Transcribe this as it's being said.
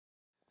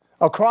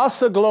Across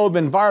the globe,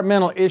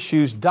 environmental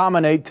issues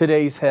dominate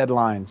today's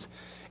headlines.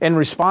 In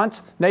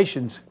response,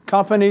 nations,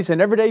 companies,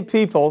 and everyday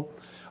people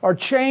are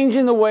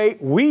changing the way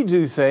we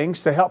do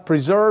things to help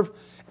preserve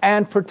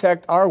and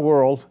protect our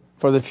world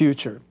for the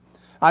future.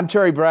 I'm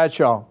Terry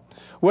Bradshaw.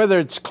 Whether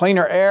it's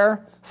cleaner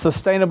air,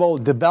 sustainable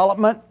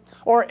development,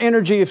 or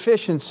energy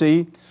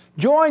efficiency,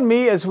 join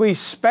me as we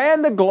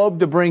span the globe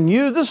to bring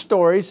you the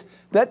stories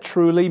that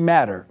truly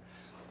matter.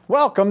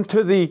 Welcome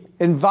to the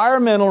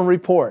Environmental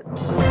Report.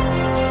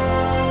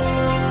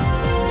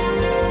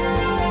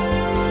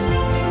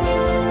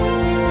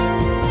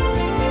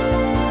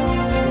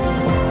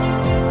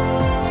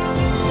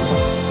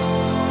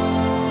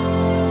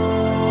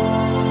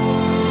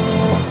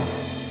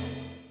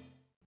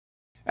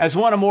 As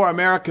one or more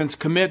Americans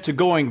commit to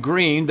going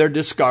green, they're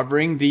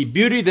discovering the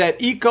beauty that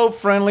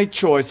eco-friendly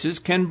choices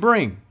can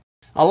bring.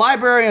 A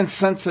library in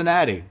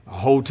Cincinnati, a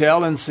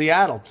hotel in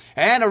Seattle,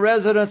 and a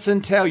residence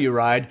in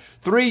Telluride,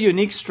 three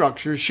unique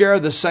structures share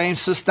the same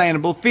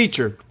sustainable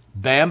feature: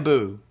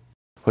 bamboo.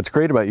 What's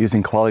great about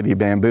using quality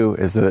bamboo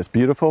is that it's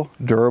beautiful,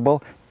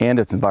 durable, and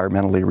it's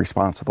environmentally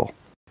responsible.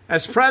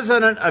 As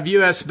president of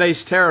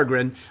U.S.-based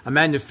Teragren, a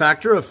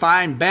manufacturer of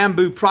fine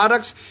bamboo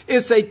products,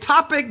 it's a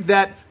topic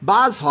that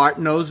Boshart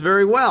knows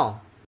very well.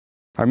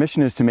 Our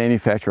mission is to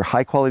manufacture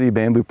high-quality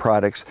bamboo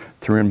products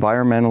through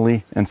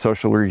environmentally and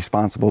socially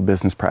responsible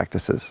business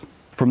practices.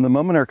 From the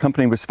moment our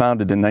company was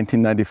founded in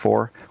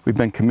 1994, we've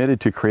been committed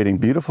to creating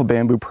beautiful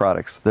bamboo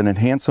products that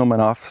enhance home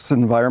and office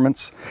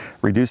environments,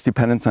 reduce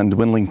dependence on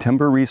dwindling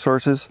timber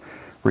resources,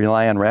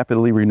 rely on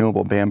rapidly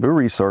renewable bamboo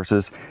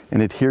resources,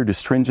 and adhere to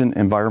stringent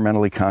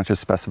environmentally conscious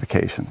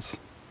specifications.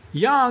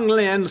 Yang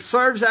Lin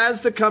serves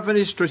as the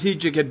company's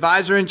strategic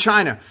advisor in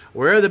China,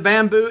 where the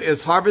bamboo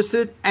is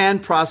harvested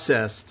and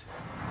processed.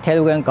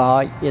 Teragren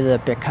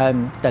is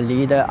become the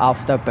leader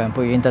of the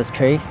bamboo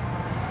industry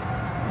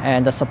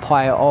and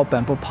supply all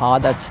bamboo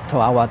products to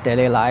our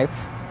daily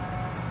life.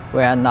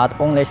 We are not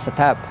only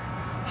step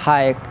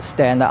high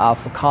standard of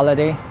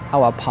quality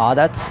our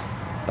products,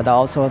 but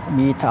also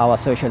meet our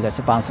social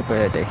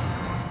responsibility.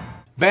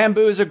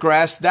 Bamboo is a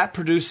grass that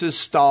produces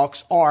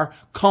stalks or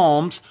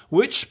culms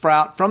which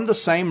sprout from the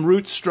same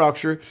root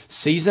structure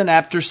season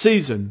after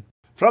season.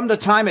 From the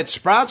time it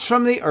sprouts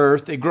from the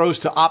earth, it grows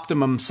to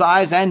optimum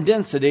size and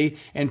density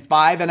in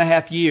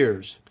 5.5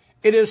 years.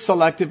 It is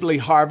selectively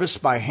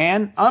harvested by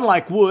hand,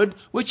 unlike wood,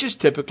 which is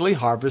typically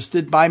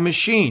harvested by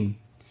machine.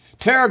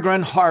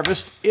 Teragren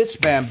harvests its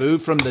bamboo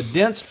from the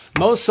dense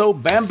Moso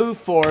bamboo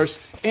forest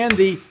in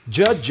the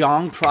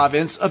Zhejiang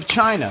province of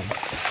China.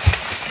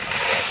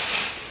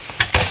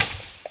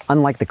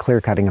 Unlike the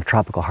clear cutting of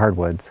tropical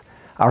hardwoods,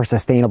 our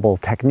sustainable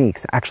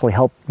techniques actually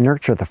help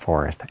nurture the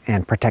forest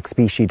and protect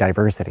species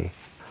diversity.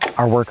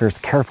 Our workers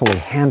carefully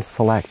hand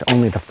select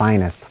only the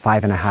finest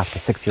 5.5 to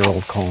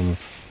 6-year-old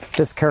culms.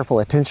 This careful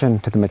attention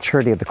to the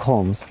maturity of the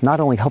culms not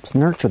only helps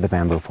nurture the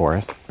bamboo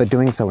forest, but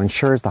doing so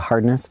ensures the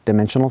hardness,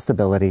 dimensional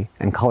stability,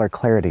 and color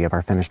clarity of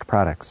our finished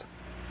products.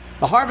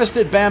 The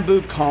harvested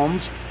bamboo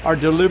culms are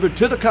delivered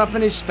to the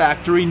company's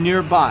factory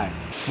nearby,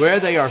 where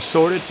they are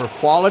sorted for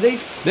quality,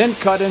 then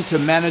cut into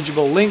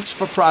manageable lengths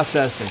for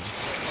processing.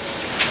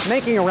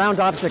 Making a round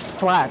object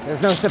flat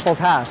is no simple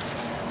task.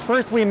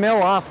 First we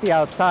mill off the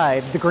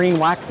outside, the green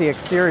waxy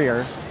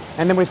exterior,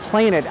 and then we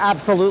plane it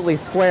absolutely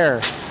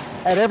square.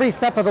 At every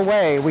step of the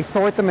way, we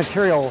sort the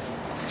material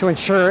to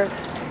ensure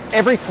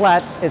every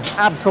slat is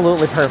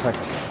absolutely perfect.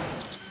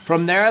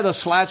 From there, the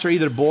slats are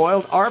either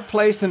boiled or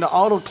placed into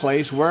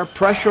autoclaves where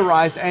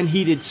pressurized and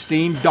heated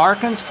steam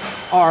darkens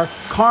or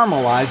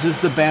caramelizes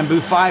the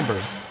bamboo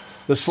fiber.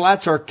 The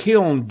slats are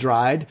kiln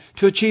dried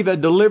to achieve a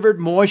delivered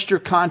moisture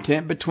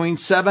content between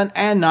 7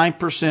 and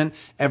 9%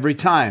 every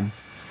time.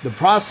 The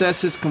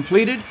process is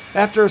completed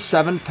after a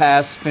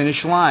 7-pass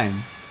finish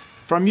line.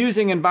 From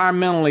using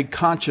environmentally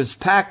conscious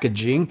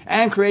packaging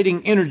and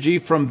creating energy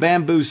from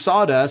bamboo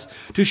sawdust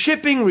to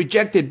shipping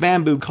rejected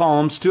bamboo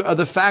culms to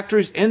other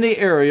factories in the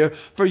area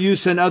for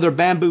use in other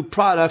bamboo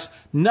products,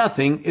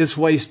 nothing is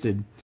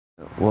wasted.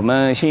 我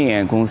们新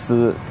源公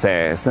司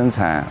在生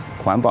产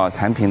环保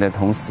产品的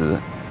同时，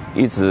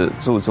一直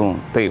注重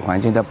对环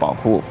境的保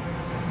护，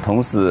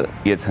同时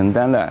也承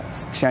担了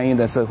相应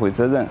的社会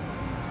责任，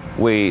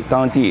为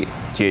当地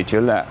解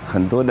决了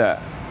很多的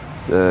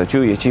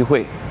就业机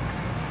会。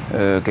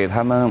 给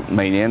他们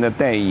每年的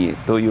待遇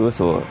都有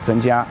所增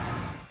加。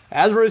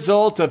 As a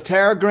result of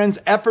Teragren's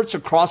efforts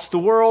across the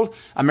world,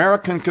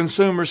 American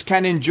consumers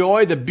can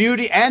enjoy the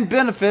beauty and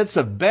benefits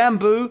of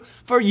bamboo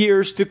for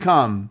years to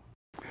come.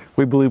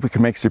 We believe we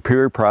can make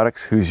superior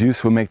products whose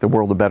use will make the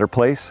world a better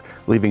place,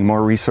 leaving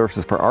more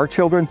resources for our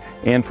children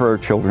and for our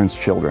children's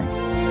children.